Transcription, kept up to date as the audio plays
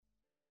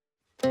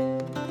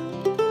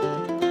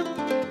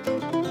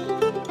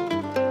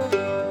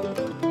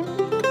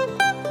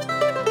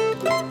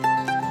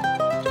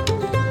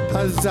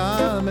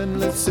Azamen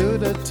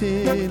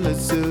L'Seudati,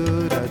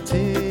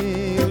 L'Seudati,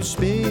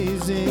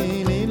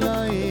 Ushpizin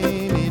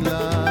Ilayin,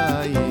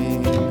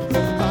 Ilayin.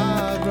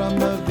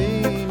 Avraham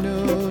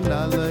Avinu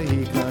nala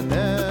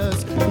hikanes,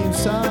 Im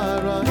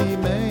Sarah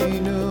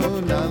Imenu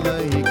nala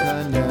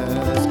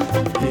hikanes.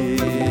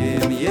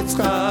 Im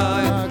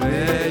Yitzchak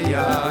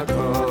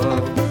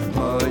veYaakov,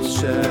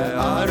 Moshe,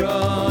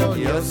 Aaron,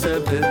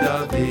 Yosef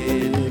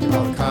v'David,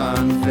 Al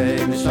kanfei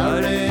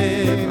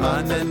Misharim,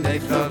 Ananei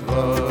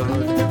Kavod.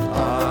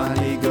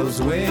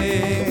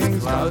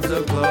 Wings, clouds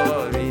of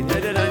glory.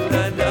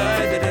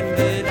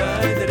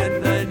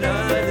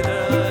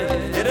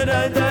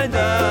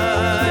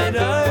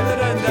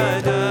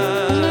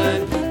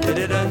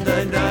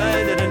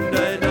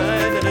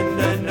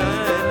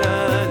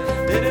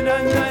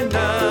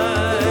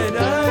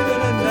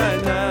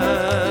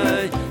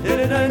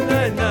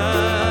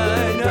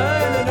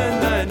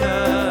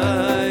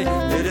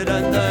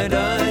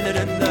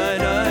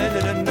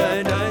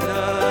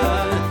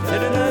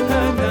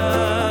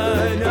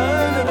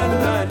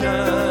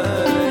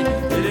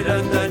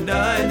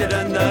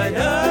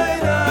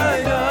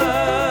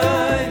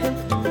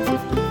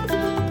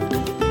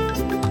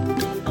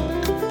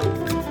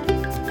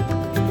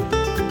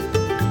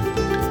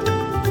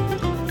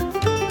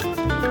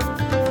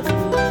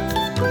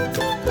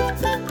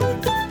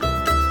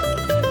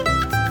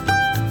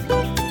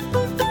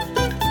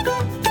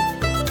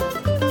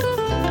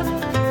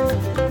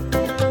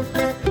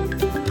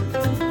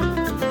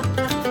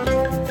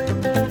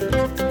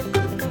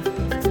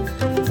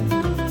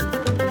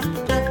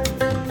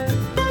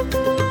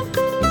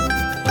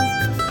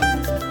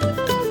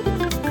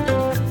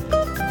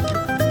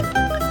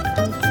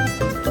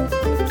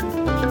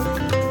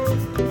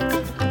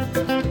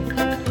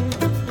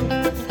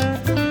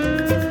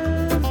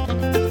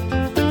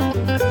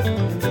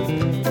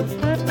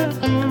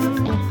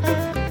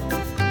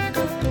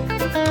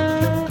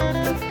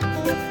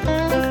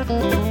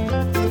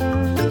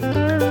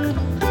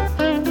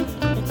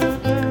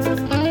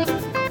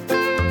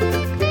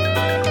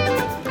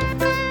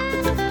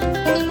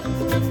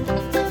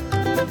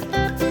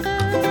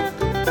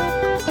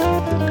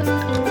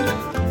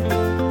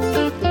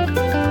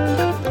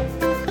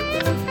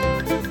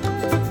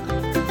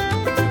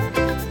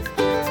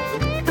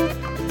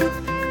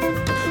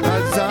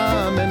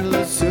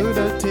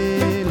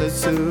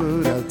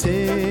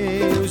 L'Seudati,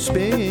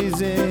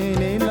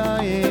 Ushpizin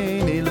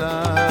Ilayin,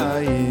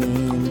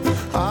 Ilayin.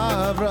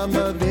 Avraham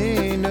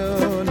Avinu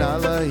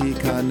nala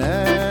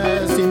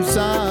hikanes, Im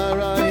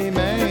Sarah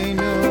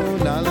Imenu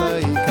nala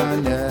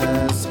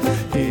hikanes.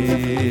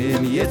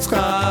 Im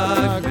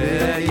Yitzchak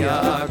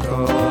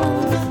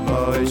veYaakov,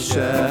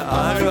 Moshe,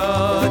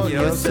 Aaron,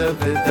 Yosef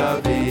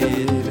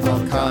v'David,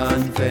 Al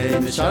kanfei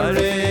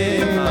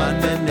Misharim,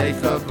 Ananei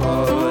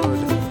Kavod.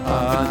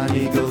 On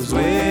eagle's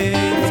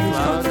wings,